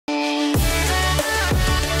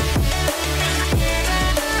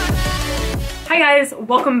guys,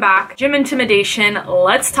 welcome back. Gym intimidation,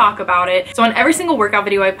 let's talk about it. So on every single workout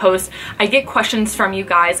video I post, I get questions from you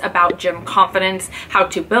guys about gym confidence, how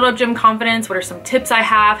to build up gym confidence, what are some tips I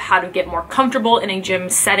have, how to get more comfortable in a gym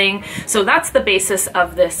setting. So that's the basis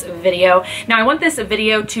of this video. Now I want this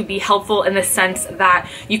video to be helpful in the sense that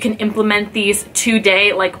you can implement these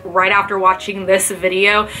today, like right after watching this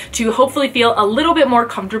video, to hopefully feel a little bit more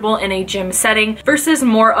comfortable in a gym setting versus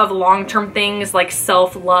more of long-term things like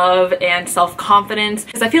self-love and self-confidence,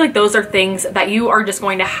 because I feel like those are things that you are just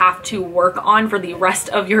going to have to work on for the rest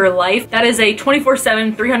of your life. That is a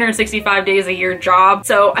 24/7, 365 days a year job.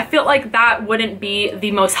 So I feel like that wouldn't be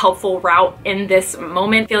the most helpful route in this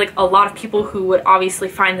moment. I feel like a lot of people who would obviously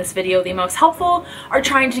find this video the most helpful are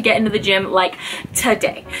trying to get into the gym like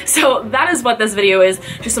today. So that is what this video is.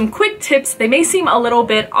 Just some quick tips. They may seem a little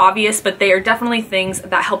bit obvious, but they are definitely things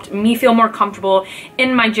that helped me feel more comfortable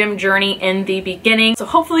in my gym journey in the beginning. So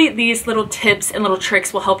hopefully these little tips and little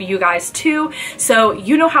tricks will help you guys too. So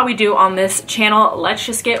you know how we do on this channel. Let's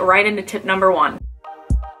just get right into tip number one.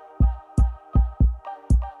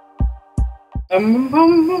 What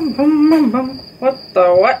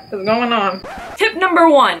is going on? Tip number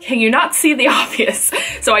one, can you not see the obvious?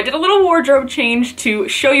 So I did a little wardrobe change to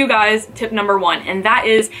show you guys tip number one, and that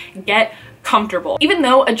is get comfortable. Even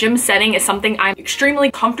though a gym setting is something I'm extremely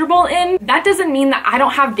comfortable in, that doesn't mean that I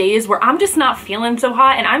don't have days where I'm just not feeling so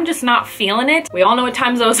hot and I'm just not feeling it. We all know what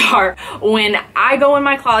times those are. When I go in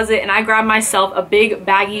my closet and I grab myself a big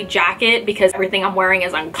baggy jacket because everything I'm wearing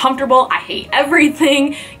is uncomfortable, I hate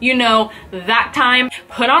everything, you know, that time,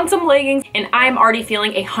 put on some leggings and I'm already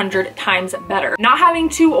feeling 100 times better. Not having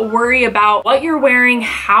to worry about what you're wearing,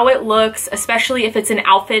 how it looks, especially if it's an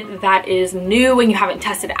outfit that is new and you haven't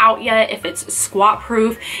tested out yet, if it's squat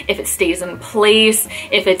proof, if it stays in place,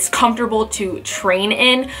 if it's comfortable to train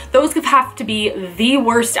in. Those have to be the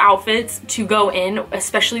worst outfits to go in,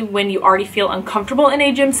 especially when you already feel uncomfortable in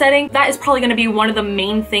a gym setting. That is probably going to be one of the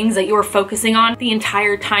main things that you are focusing on the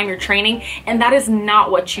entire time you're training, and that is not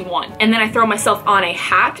what you want. And then I throw myself on a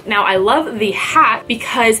hat. Now I love the hat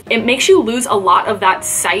because it makes you lose a lot of that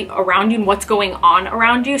sight around you and what's going on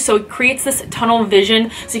around you. So it creates this tunnel vision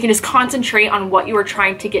so you can just concentrate on what you are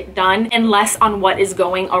trying to get done and less on what is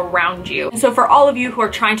going around you. And so for all of you who are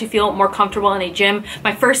trying to feel more comfortable in a gym,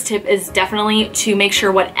 my first tip is definitely to make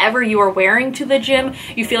sure whatever you are wearing to the gym,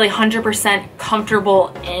 you feel 100%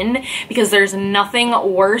 comfortable in, because there's nothing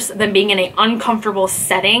worse than being in an uncomfortable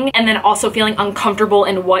setting and then also feeling uncomfortable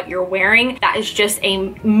in what you're wearing. That is just a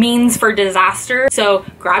means for disaster. So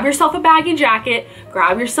grab yourself a baggy jacket,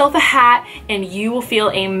 grab yourself a hat, and you will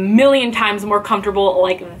feel a million times more comfortable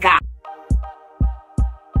like that.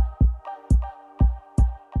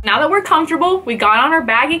 Now that we're comfortable, we got on our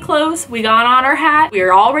baggy clothes, we got on our hat, we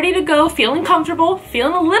are all ready to go, feeling comfortable,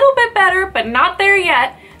 feeling a little bit better, but not there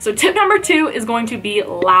yet. So tip number two is going to be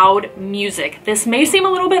loud music. This may seem a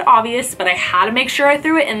little bit obvious, but I had to make sure I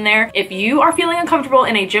threw it in there. If you are feeling uncomfortable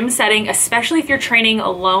in a gym setting, especially if you're training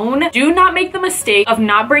alone, do not make the mistake of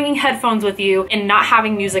not bringing headphones with you and not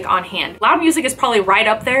having music on hand. Loud music is probably right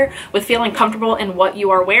up there with feeling comfortable in what you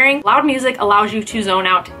are wearing. Loud music allows you to zone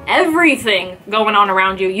out everything going on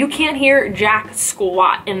around you. You can't hear jack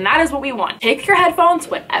squat, and that is what we want. Take your headphones,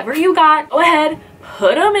 whatever you got, go ahead,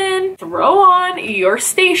 put them in, throw on your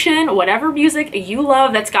station, whatever music you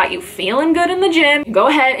love that's got you feeling good in the gym. Go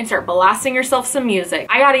ahead and start blasting yourself some music.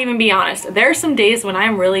 I gotta even be honest, there are some days when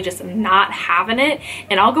I'm really just not having it,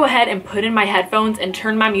 and I'll go ahead and put in my headphones and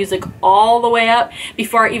turn my music all the way up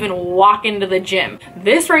before I even walk into the gym.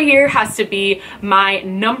 This right here has to be my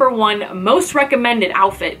number one most recommended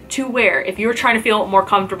outfit to wear if you're trying to feel more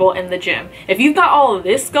comfortable in the gym. If you've got all of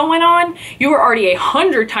this going on, you are already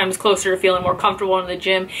 100 times closer to feeling more comfortable in the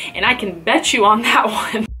gym, and I can bet you on that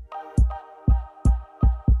one.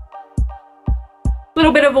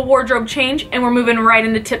 Little bit of a wardrobe change, and we're moving right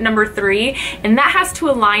into tip number three, and that has to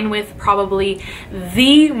align with probably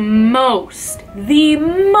the most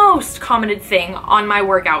commented thing on my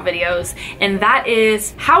workout videos, and that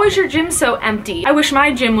is, how is your gym so empty? I wish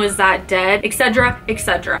my gym was that dead, etc,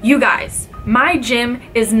 etc. You guys, my gym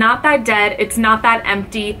is not that dead, it's not that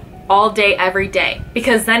empty all day, every day,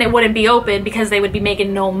 because then it wouldn't be open because they would be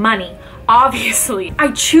making no money. Obviously,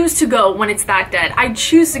 I choose to go when it's that dead. I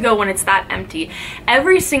choose to go when it's that empty.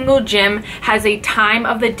 Every single gym has a time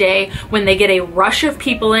of the day when they get a rush of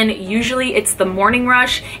people in. Usually it's the morning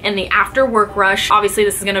rush and the after work rush. Obviously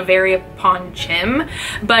this is gonna vary upon gym,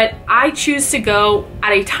 but I choose to go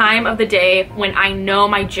at a time of the day when I know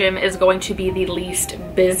my gym is going to be the least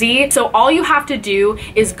busy. So all you have to do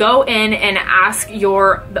is go in and ask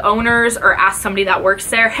the owners or ask somebody that works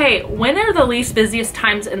there, hey, when are the least busiest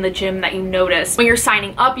times in the gym that you notice. When you're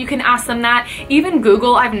signing up, you can ask them that. Even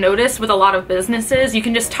Google, I've noticed with a lot of businesses, you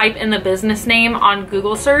can just type in the business name on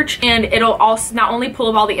Google search and it'll also not only pull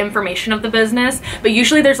up all the information of the business, but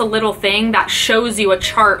usually there's a little thing that shows you a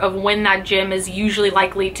chart of when that gym is usually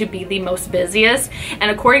likely to be the most busiest.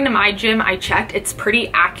 And according to my gym, I checked, it's pretty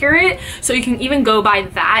accurate. So you can even go by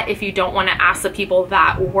that if you don't want to ask the people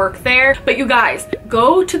that work there. But you guys,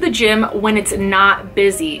 go to the gym when it's not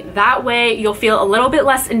busy. That way you'll feel a little bit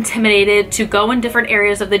less intimidated to go in different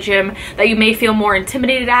areas of the gym that you may feel more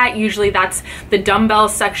intimidated at. Usually that's the dumbbell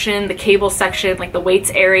section, the cable section, like the weights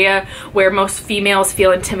area where most females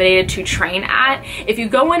feel intimidated to train at. If you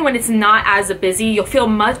go in when it's not as busy, you'll feel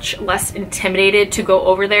much less intimidated to go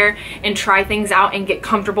over there and try things out and get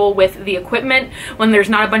comfortable with the equipment when there's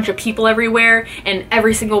not a bunch of people everywhere and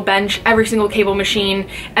every single bench, every single cable machine,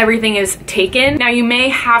 everything is taken. Now you may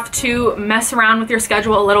have to mess around with your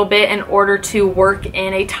schedule a little bit in order to work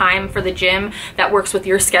in a time for the gym that works with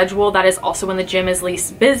your schedule. That is also when the gym is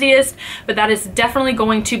least busiest, but that is definitely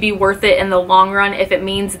going to be worth it in the long run if it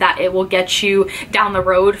means that it will get you down the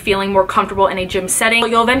road feeling more comfortable in a gym setting.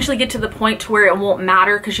 You'll eventually get to the point to where it won't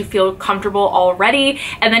matter because you feel comfortable already,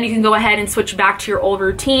 and then you can go ahead and switch back to your old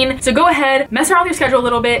routine. So go ahead, mess around with your schedule a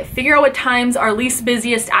little bit, figure out what times are least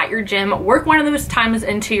busiest at your gym, work one of those times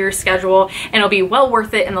into your schedule, and it'll be well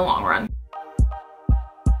worth it in the long run.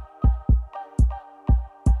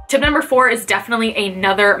 Tip number 4 is definitely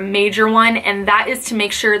another major one, and that is to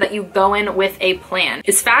make sure that you go in with a plan.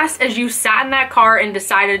 As fast as you sat in that car and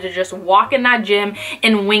decided to just walk in that gym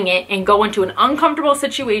and wing it and go into an uncomfortable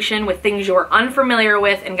situation with things you're unfamiliar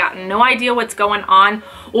with and got no idea what's going on,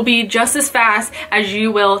 will be just as fast as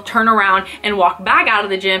you will turn around and walk back out of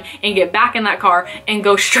the gym and get back in that car and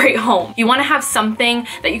go straight home. You want to have something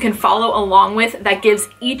that you can follow along with that gives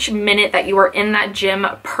each minute that you are in that gym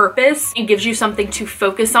purpose and gives you something to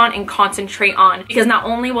focus on and concentrate on, because not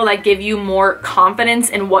only will that give you more confidence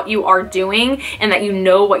in what you are doing and that you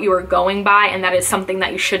know what you are going by and that is something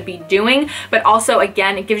that you should be doing, but also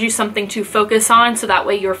again it gives you something to focus on, so that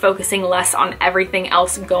way you're focusing less on everything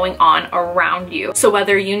else going on around you. So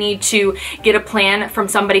whether you need to get a plan from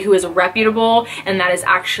somebody who is reputable and that is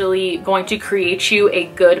actually going to create you a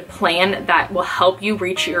good plan that will help you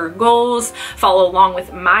reach your goals, follow along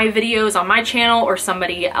with my videos on my channel or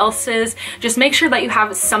somebody else's, just make sure that you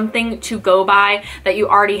have something to go by that you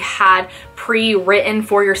already had pre-written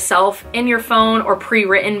for yourself in your phone or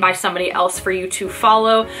pre-written by somebody else for you to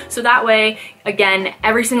follow. So that way, again,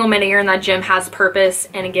 every single minute you're in that gym has purpose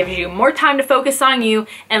and it gives you more time to focus on you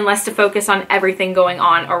and less to focus on everything going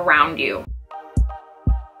on around you.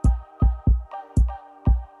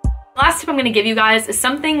 Last tip I'm going to give you guys is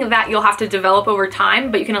something that you'll have to develop over time,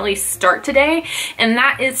 but you can at least start today, and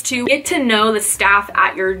that is to get to know the staff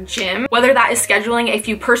at your gym. Whether that is scheduling a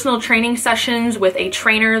few personal training sessions with a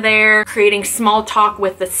trainer there, creating small talk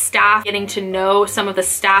with the staff, getting to know some of the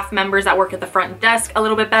staff members that work at the front desk a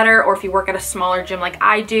little bit better, or if you work at a smaller gym like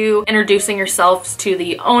I do, introducing yourselves to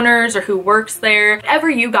the owners or who works there. Whatever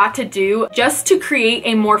you got to do just to create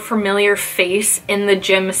a more familiar face in the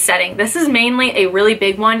gym setting. This is mainly a really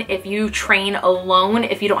big one if you train alone,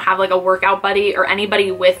 if you don't have like a workout buddy or anybody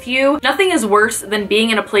with you. Nothing is worse than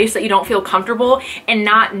being in a place that you don't feel comfortable and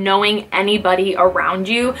not knowing anybody around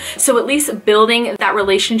you. So at least building that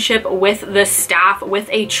relationship with the staff, with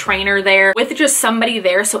a trainer there, with just somebody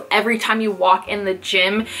there, so every time you walk in the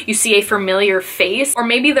gym you see a familiar face, or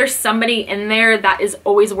maybe there's somebody in there that is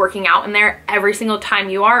always working out in there every single time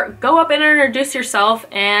you are. Go up and introduce yourself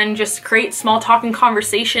and just create small talk and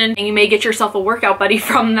conversation, and you may get yourself a workout buddy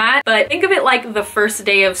from that. But think of it like the first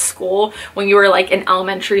day of school when you were like in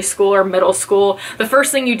elementary school or middle school. The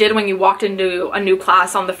first thing you did when you walked into a new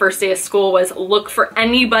class on the first day of school was look for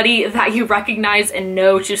anybody that you recognize and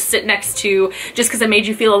know to sit next to, just because it made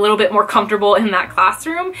you feel a little bit more comfortable in that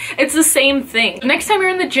classroom. It's the same thing. Next time you're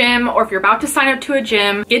in the gym, or if you're about to sign up to a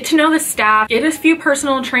gym, get to know the staff, get a few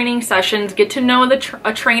personal training sessions, get to know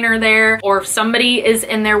a trainer there, or if somebody is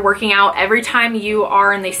in there working out every time you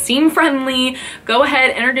are and they seem friendly, go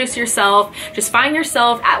ahead, introduce yourself. Just find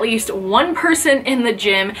yourself at least one person in the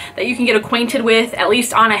gym that you can get acquainted with, at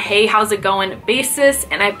least on a hey, how's it going basis,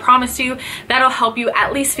 and I promise you that'll help you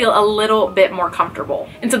at least feel a little bit more comfortable.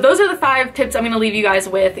 And so those are the 5 tips I'm going to leave you guys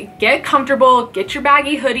with. Get comfortable, get your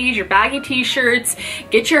baggy hoodies, your baggy t-shirts,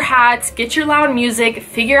 get your hats, get your loud music,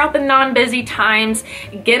 figure out the non-busy times,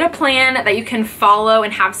 get a plan that you can follow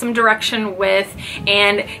and have some direction with,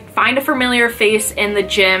 and find a familiar face in the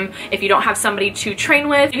gym if you don't have somebody to train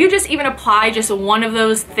with. If you just even apply just one of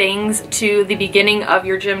those things to the beginning of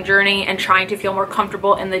your gym journey and trying to feel more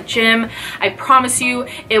comfortable in the gym, I promise you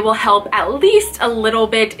it will help at least a little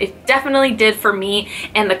bit. It definitely did for me,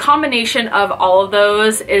 and the combination of all of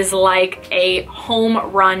those is like a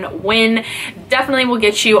home run win. Definitely will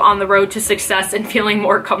get you on the road to success and feeling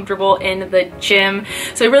more comfortable in the gym.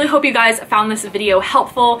 So I really hope you guys found this video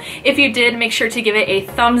helpful. If you did, make sure to give it a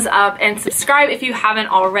thumbs up and subscribe if you haven't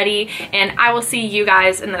already, and I will see you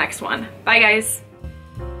guys in the next one. Bye guys.